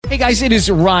Hey guys, it is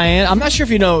Ryan. I'm not sure if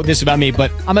you know this about me, but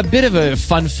I'm a bit of a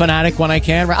fun fanatic when I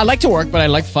can. I like to work, but I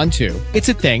like fun too. It's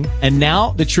a thing. And now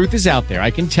the truth is out there.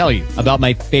 I can tell you about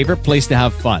my favorite place to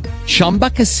have fun. Chumba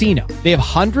Casino. They have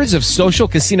hundreds of social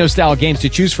casino style games to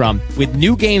choose from with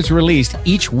new games released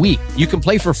each week. You can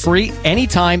play for free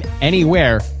anytime,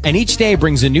 anywhere. And each day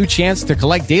brings a new chance to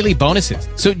collect daily bonuses.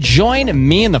 So join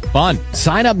me in the fun.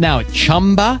 Sign up now at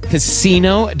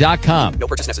ChumbaCasino.com. No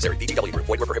purchase necessary. VGW Group.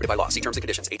 Void where prohibited by law. See terms and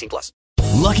conditions. 18+.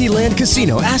 Lucky Land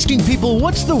Casino, asking people,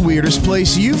 what's the weirdest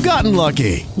place you've gotten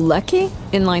lucky? Lucky?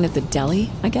 In line at the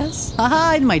deli, I guess?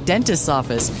 Aha, in my dentist's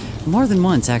office. More than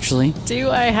once, actually.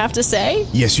 Do I have to say?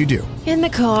 Yes, you do. In the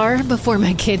car before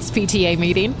my kids' PTA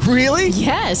meeting. Really?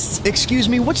 Yes. Excuse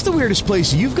me, what's the weirdest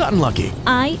place you've gotten lucky?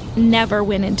 I never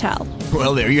win and tell.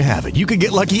 Well, there you have it. You can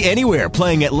get lucky anywhere,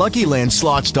 playing at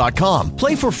LuckyLandSlots.com.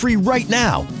 Play for free right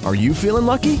now. Are you feeling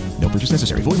lucky? No purchase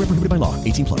necessary. Void where prohibited by law.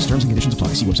 18+. Terms and conditions apply.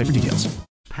 See website for details.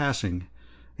 Passing,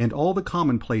 and all the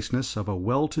commonplaceness of a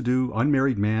well-to-do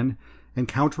unmarried man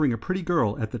encountering a pretty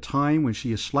girl at the time when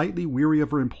she is slightly weary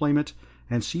of her employment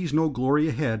and sees no glory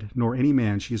ahead nor any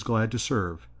man she is glad to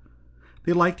serve.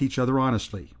 They liked each other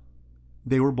honestly.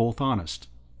 They were both honest.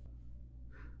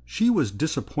 She was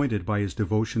disappointed by his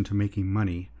devotion to making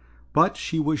money, but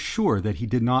she was sure that he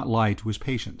did not lie to his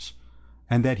patients,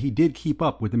 and that he did keep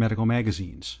up with the medical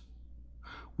magazines.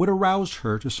 What aroused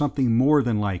her to something more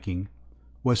than liking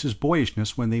was his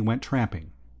boyishness when they went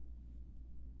tramping.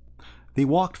 They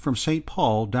walked from St.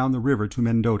 Paul down the river to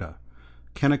Mendota,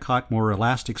 Kennicott more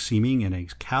elastic-seeming in a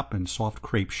cap and soft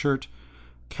crepe shirt,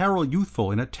 Carol youthful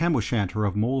in a tam-o'-shanter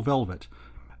of mole velvet,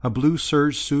 a blue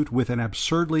serge suit with an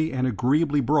absurdly and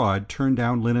agreeably broad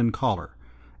turned-down linen collar,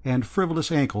 and frivolous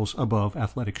ankles above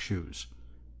athletic shoes.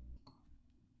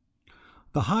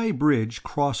 The high bridge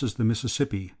crosses the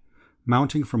Mississippi,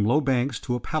 mounting from low banks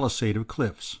to a palisade of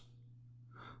cliffs.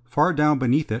 Far down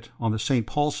beneath it, on the St.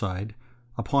 Paul side,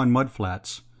 upon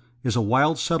mudflats, is a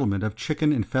wild settlement of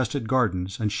chicken-infested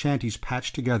gardens and shanties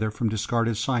patched together from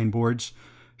discarded signboards,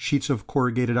 sheets of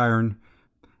corrugated iron,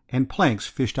 and planks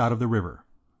fished out of the river.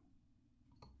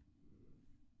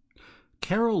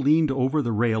 Carol leaned over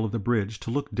the rail of the bridge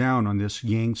to look down on this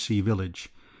Yangtze village.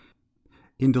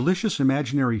 In delicious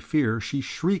imaginary fear she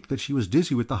shrieked that she was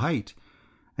dizzy with the height,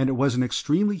 and it was an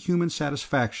extremely human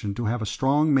satisfaction to have a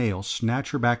strong male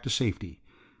snatch her back to safety,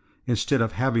 instead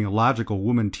of having a logical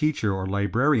woman teacher or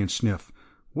librarian sniff,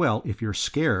 "Well, if you're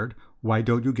scared, why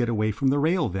don't you get away from the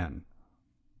rail then?"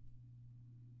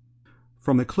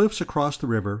 From the cliffs across the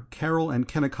river, Carol and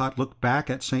Kennicott looked back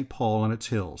at St. Paul and its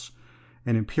hills,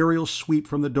 an imperial sweep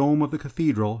from the dome of the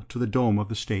cathedral to the dome of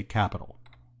the state capitol.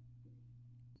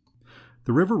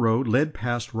 The river road led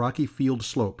past rocky field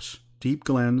slopes, deep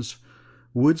glens,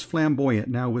 woods flamboyant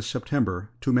now with September,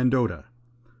 to Mendota,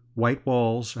 white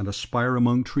walls and a spire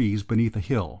among trees beneath a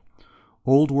hill,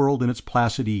 old world in its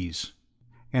placid ease,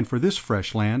 and for this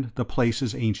fresh land the place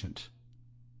is ancient.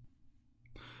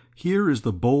 Here is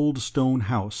the bold stone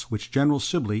house which General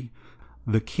Sibley,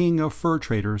 the king of fur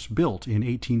traders, built in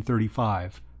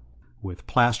 1835, with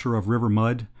plaster of river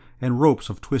mud and ropes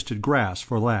of twisted grass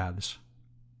for laths.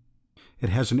 It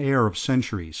has an air of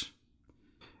centuries.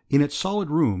 In its solid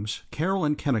rooms Carol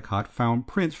and Kennicott found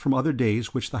prints from other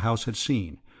days which the house had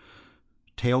seen,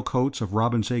 tailcoats of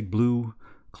robin's egg blue,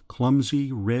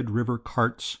 clumsy Red River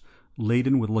carts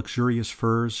laden with luxurious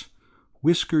furs,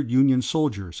 whiskered Union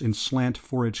soldiers in slant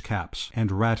forage caps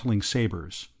and rattling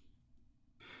sabers.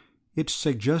 It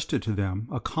suggested to them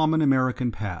a common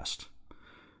American past,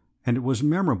 and it was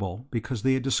memorable because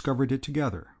they had discovered it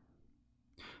together.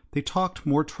 They talked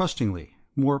more trustingly,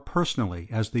 more personally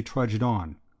as they trudged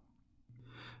on.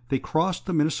 They crossed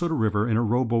the Minnesota River in a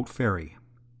rowboat ferry.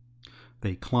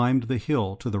 They climbed the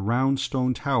hill to the round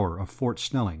stone tower of Fort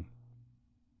Snelling.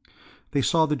 They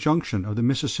saw the junction of the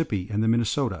Mississippi and the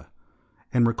Minnesota,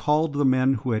 and recalled the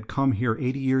men who had come here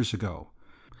 80 years ago,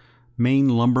 Maine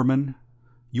lumbermen,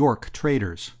 York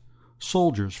traders,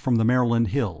 soldiers from the Maryland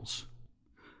hills.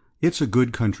 It's a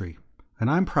good country, and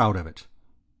I'm proud of it.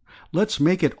 Let's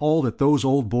make it all that those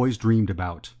old boys dreamed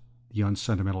about, the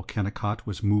unsentimental Kennicott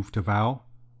was moved to vow.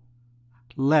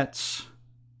 Let's.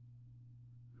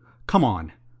 Come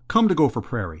on, come to Gopher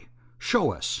Prairie.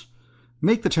 Show us.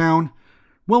 Make the town,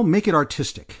 well, make it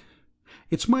artistic.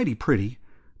 It's mighty pretty,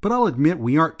 but I'll admit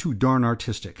we aren't too darn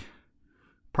artistic.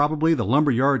 Probably the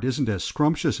lumber yard isn't as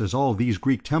scrumptious as all these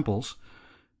Greek temples.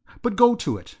 But go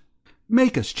to it.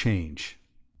 Make us change.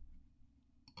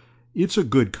 It's a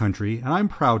good country, and I'm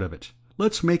proud of it.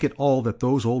 Let's make it all that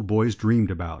those old boys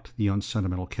dreamed about, the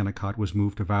unsentimental Kennicott was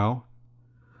moved to vow.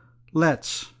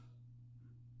 Let's.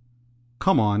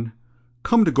 Come on,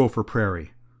 Come to Gopher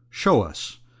Prairie. Show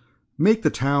us. Make the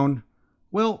town,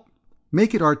 well,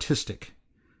 make it artistic.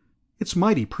 It's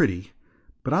mighty pretty,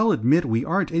 but I'll admit we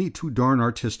aren't any too darn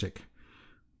artistic.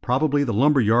 Probably the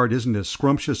lumber yard isn't as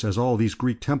scrumptious as all these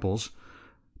Greek temples,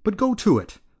 but go to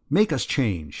it. Make us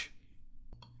change."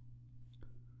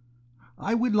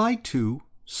 "I would like to,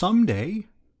 some day.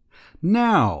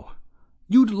 Now,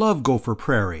 you'd love Gopher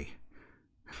Prairie.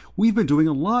 We've been doing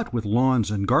a lot with lawns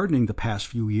and gardening the past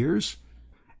few years,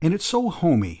 and it's so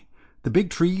homey, the big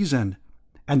trees and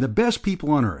the best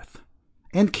people on earth.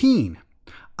 And Keene.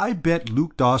 I bet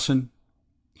Luke Dawson—"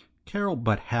 Carol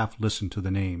but half listened to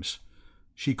the names.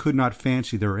 She could not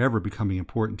fancy their ever becoming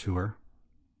important to her.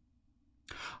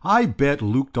 "I bet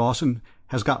Luke Dawson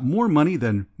has got more money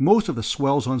than most of the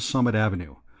swells on Summit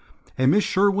Avenue. And Miss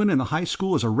Sherwin in the high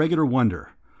school is a regular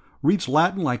wonder. Reads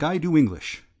Latin like I do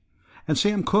English. And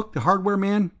Sam Cook, the hardware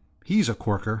man, he's a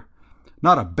corker.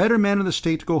 Not a better man in the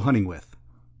state to go hunting with.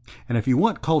 And if you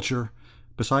want culture,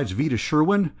 besides Vita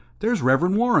Sherwin, there's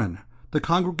Reverend Warren, the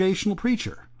congregational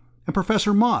preacher, and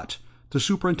Professor Mott, the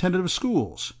superintendent of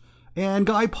schools, and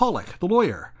Guy Pollock, the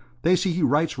lawyer. They say he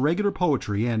writes regular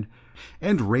poetry, and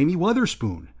Raimy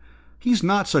Witherspoon. He's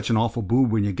not such an awful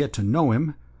boob when you get to know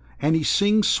him, and he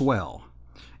sings swell.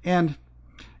 And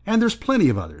there's plenty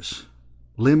of others.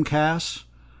 Lim Cass.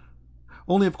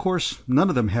 Only, of course, none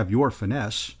of them have your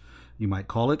finesse, you might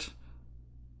call it.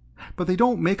 But they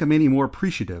don't make 'em any more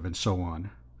appreciative, and so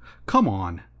on. Come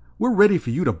on, we're ready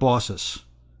for you to boss us."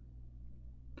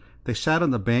 They sat on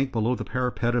the bank below the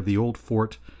parapet of the old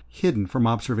fort, hidden from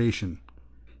observation.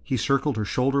 He circled her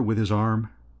shoulder with his arm.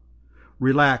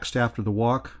 Relaxed after the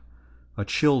walk, a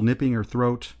chill nipping her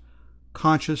throat,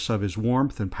 conscious of his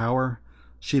warmth and power,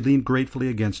 she leaned gratefully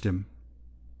against him.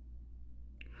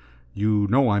 "You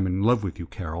know I'm in love with you,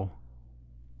 Carol."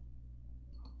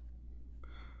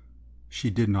 She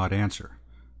did not answer,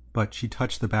 but she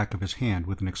touched the back of his hand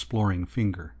with an exploring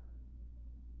finger.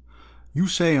 "You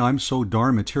say I'm so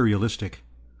darn materialistic.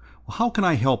 Well, how can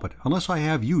I help it unless I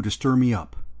have you to stir me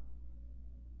up?"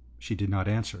 She did not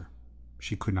answer.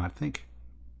 She could not think.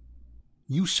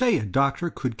 "You say a doctor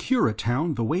could cure a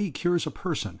town the way he cures a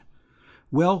person.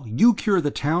 Well, you cure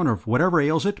the town of whatever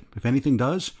ails it, if anything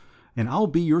does, and I'll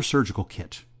be your surgical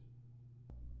kit."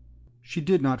 She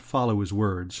did not follow his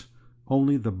words,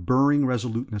 only the burring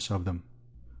resoluteness of them.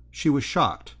 She was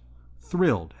shocked,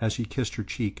 thrilled as he kissed her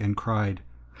cheek and cried,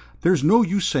 "There's no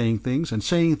use saying things and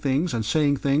saying things and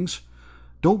saying things.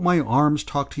 Don't my arms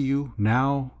talk to you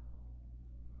now?"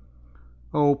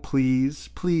 "Oh, please,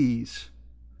 please."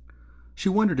 She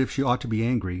wondered if she ought to be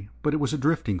angry, but it was a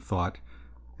drifting thought,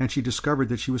 and she discovered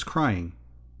that she was crying.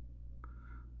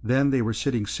 Then they were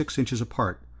sitting 6 inches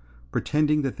apart,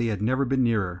 pretending that they had never been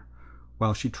nearer,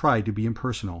 while she tried to be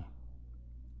impersonal.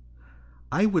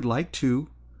 "I would like to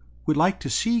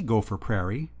see Gopher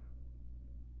Prairie."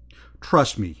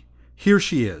 "Trust me, here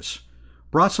she is.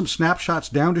 Brought some snapshots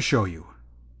down to show you."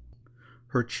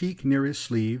 Her cheek near his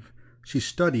sleeve, she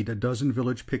studied a dozen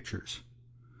village pictures.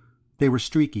 They were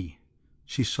streaky.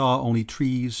 She saw only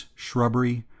trees,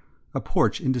 shrubbery, a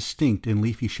porch indistinct in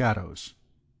leafy shadows.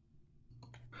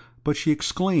 But she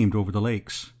exclaimed over the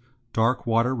lakes, dark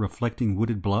water reflecting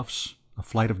wooded bluffs, a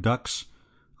flight of ducks,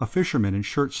 a fisherman in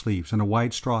shirt sleeves and a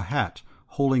wide straw hat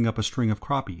holding up a string of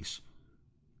crappies.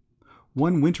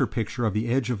 One winter picture of the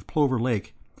edge of Plover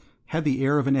Lake had the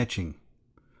air of an etching.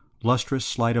 Lustrous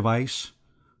slide of ice,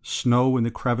 snow in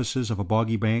the crevices of a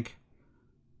boggy bank,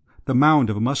 the mound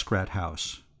of a muskrat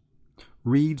house,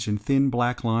 reeds in thin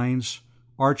black lines,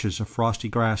 arches of frosty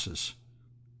grasses.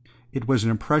 It was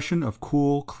an impression of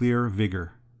cool, clear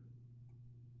vigor.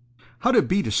 How'd it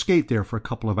be to skate there for a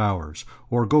couple of hours,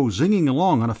 or go zinging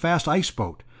along on a fast ice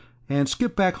boat, and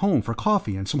skip back home for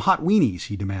coffee and some hot weenies?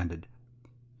 He demanded.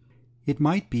 It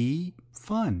might be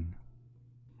fun.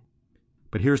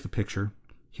 But here's the picture.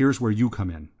 Here's where you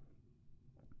come in.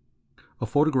 A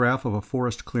photograph of a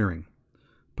forest clearing.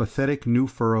 Pathetic new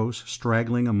furrows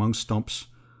straggling among stumps,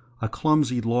 a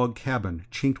clumsy log cabin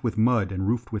chinked with mud and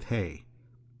roofed with hay.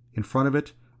 In front of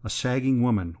it, a sagging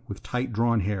woman with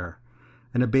tight-drawn hair,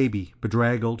 and a baby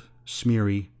bedraggled,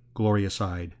 smeary,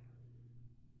 glorious-eyed.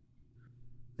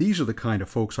 These are the kind of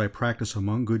folks I practice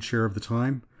among good share of the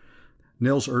time.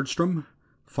 Nels Erdstrom,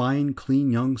 fine, clean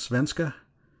young Svenska.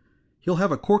 He'll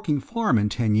have a corking farm in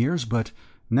 10 years, but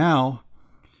now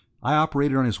I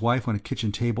operated on his wife on a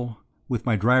kitchen table, with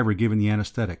my driver giving the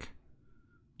anesthetic.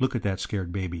 Look at that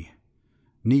scared baby.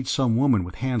 Needs some woman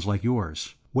with hands like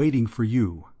yours, waiting for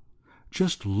you.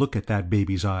 Just look at that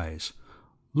baby's eyes.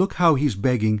 Look how he's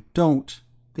begging, don't.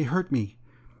 They hurt me.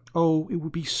 Oh, it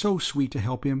would be so sweet to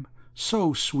help him.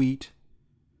 So sweet.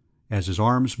 As his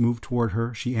arms moved toward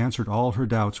her, she answered all her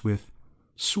doubts with,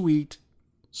 "Sweet,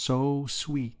 so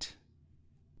sweet."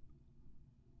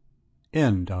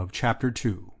 End of chapter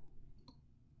 2.